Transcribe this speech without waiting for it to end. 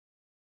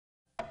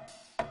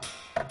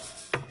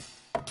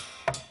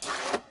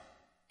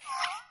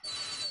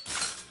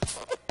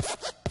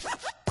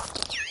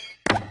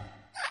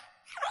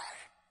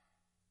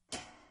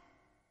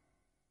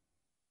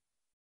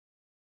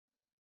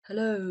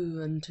Hello,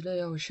 and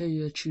today I will show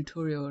you a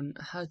tutorial on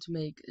how to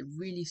make a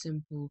really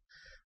simple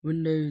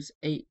Windows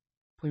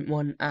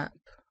 8.1 app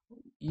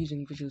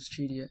using Visual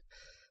Studio.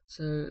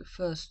 So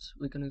first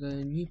we're going to go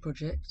new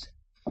project,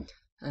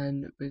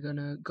 and we're going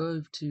to go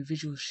over to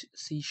Visual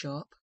C#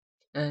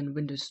 and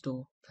Windows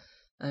Store,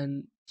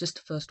 and just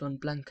the first one,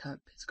 blank app.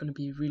 It's going to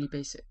be really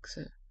basic.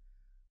 So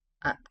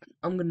app,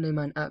 I'm going to name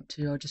mine app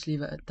 2. I'll just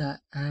leave it at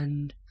that,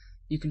 and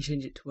you can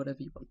change it to whatever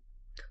you want.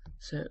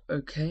 So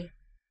okay,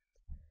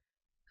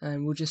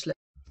 and we'll just let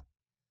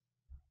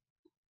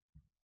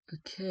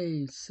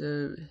Okay,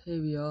 so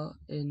here we are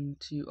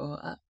into our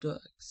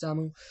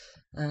app.xaml,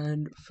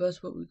 and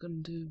first what we're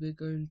going to do, we're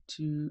going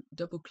to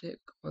double click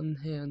on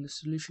here on the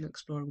Solution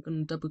Explorer. We're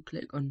going to double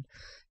click on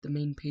the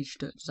main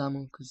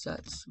page.xaml because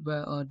that's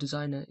where our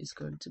designer is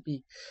going to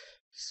be.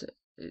 So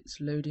it's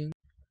loading.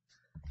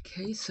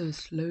 Okay, so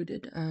it's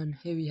loaded, and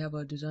here we have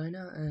our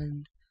designer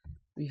and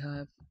we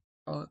have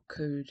our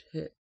code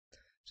here.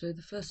 So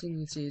the first thing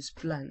you see is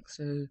blank.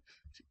 So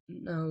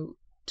now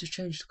to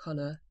change the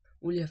color,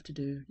 all you have to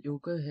do, you'll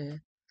go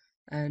here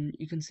and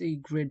you can see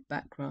grid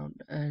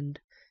background and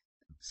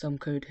some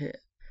code here.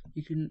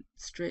 You can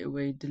straight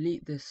away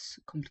delete this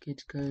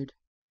complicated code,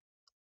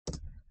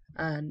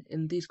 and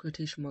in these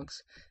quotation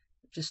marks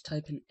just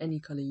type in any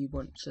color you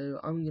want. So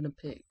I'm gonna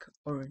pick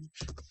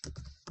orange,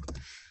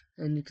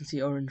 and you can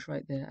see orange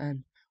right there,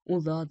 and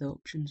all the other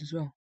options as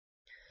well.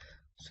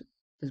 So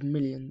there's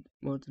millions,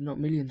 well there's not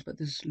millions, but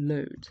there's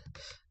loads.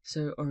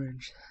 So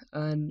orange,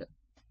 and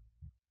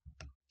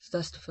so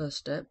that's the first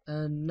step.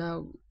 And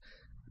now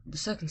the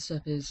second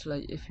step is,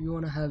 like, if you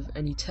want to have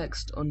any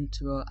text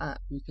onto our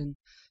app, you can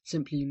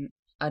simply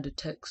add a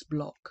text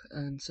block.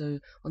 And so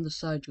on the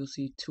side you'll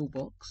see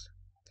toolbox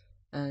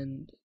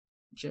and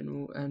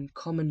general and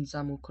common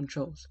XAML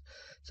controls.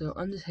 So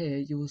under here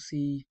you will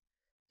see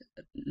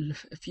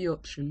a few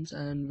options,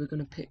 and we're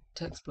going to pick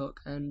text block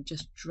and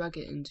just drag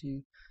it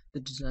into the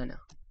designer.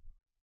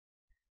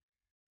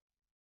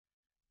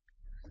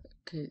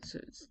 Okay, so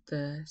it's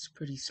there, it's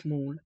pretty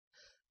small.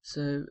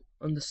 So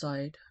on the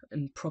side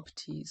and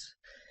properties,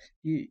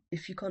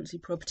 if you can't see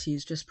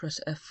properties, just press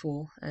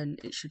F4 and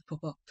it should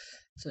pop up.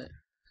 So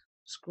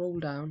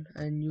scroll down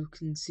and you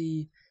can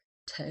see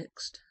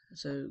text.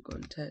 So go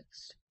on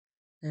text,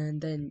 and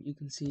then you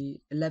can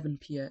see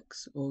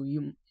 11px, or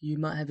you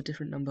might have a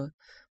different number,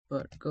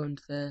 but go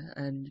into there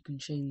and you can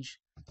change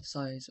the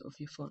size of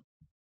your font.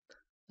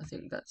 I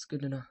think that's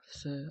good enough,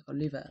 so I'll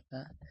leave it at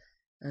that.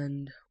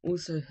 And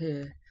also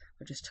here,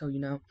 I'll just tell you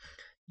now,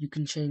 you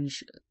can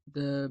change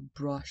the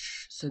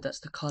brush, so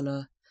that's the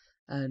color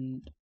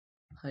and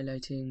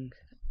highlighting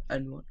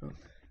and whatnot.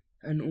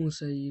 And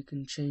also you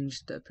can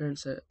change the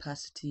appearance, so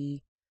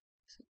opacity,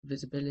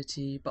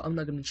 visibility, but I'm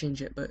not going to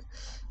change it. But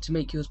to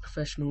make yours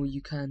professional,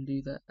 you can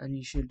do that, and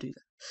you should do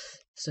that.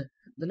 So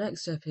the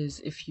next step is,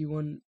 if you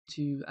want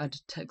to add a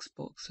text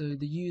box, so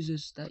the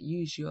users that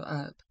use your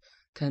app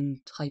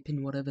can type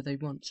in whatever they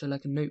want, so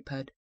like a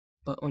notepad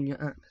but on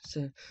your app.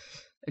 So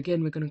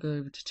again, we're going to go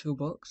over to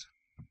toolbox.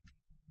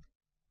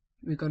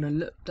 We're going to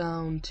look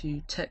down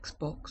to text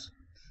box,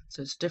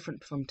 so it's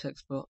different from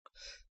text box.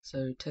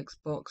 So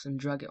text box, and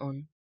drag it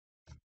on,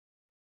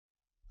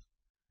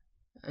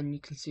 and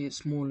you can see it's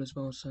small as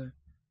well, so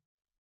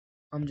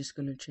I'm just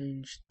going to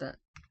change that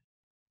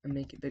and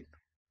make it bigger.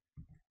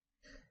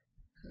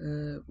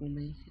 We'll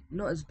make it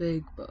not as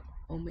big, but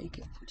I'll make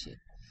it 14.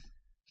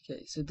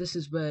 Okay, so this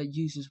is where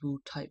users will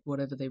type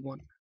whatever they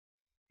want,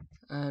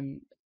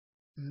 and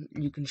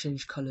you can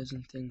change colors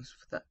and things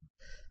for that.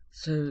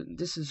 So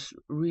this is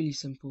really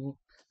simple,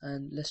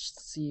 and let's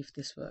see if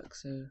this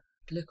works. So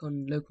click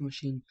on local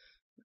machine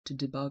to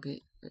debug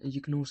it.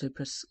 You can also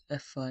press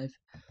F5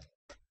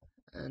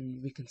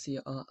 and we can see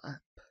our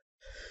app.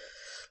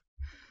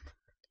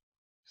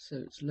 So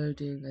it's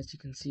loading, as you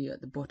can see at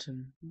the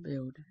bottom,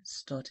 build is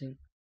starting.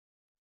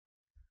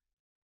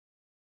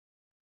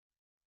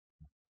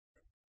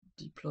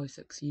 Deploy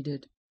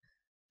succeeded,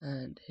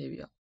 and here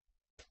we are.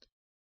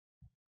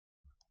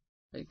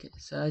 Okay,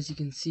 so as you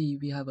can see,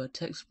 we have a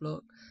text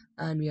block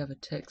and we have a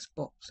text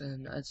box,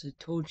 and as I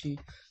told you,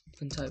 you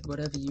can type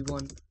whatever you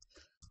want.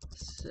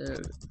 So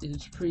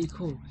it's pretty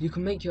cool. You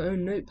can make your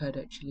own notepad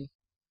actually,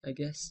 I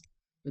guess,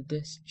 with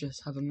this.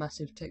 Just have a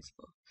massive text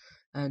block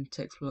and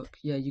text block.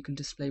 Yeah, you can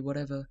display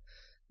whatever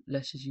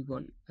letters you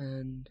want.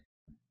 And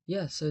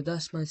yeah, so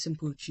that's my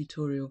simple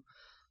tutorial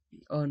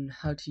on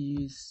how to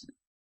use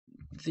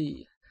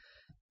the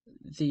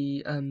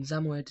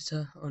XAML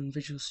editor on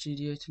Visual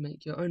Studio to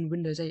make your own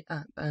Windows 8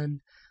 app, and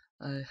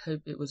I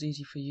hope it was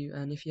easy for you.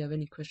 And if you have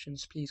any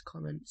questions, please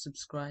comment,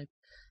 subscribe,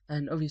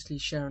 and obviously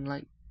share and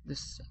like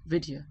this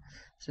video.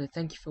 So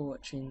thank you for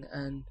watching,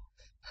 and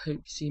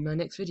hope to see my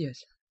next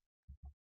videos.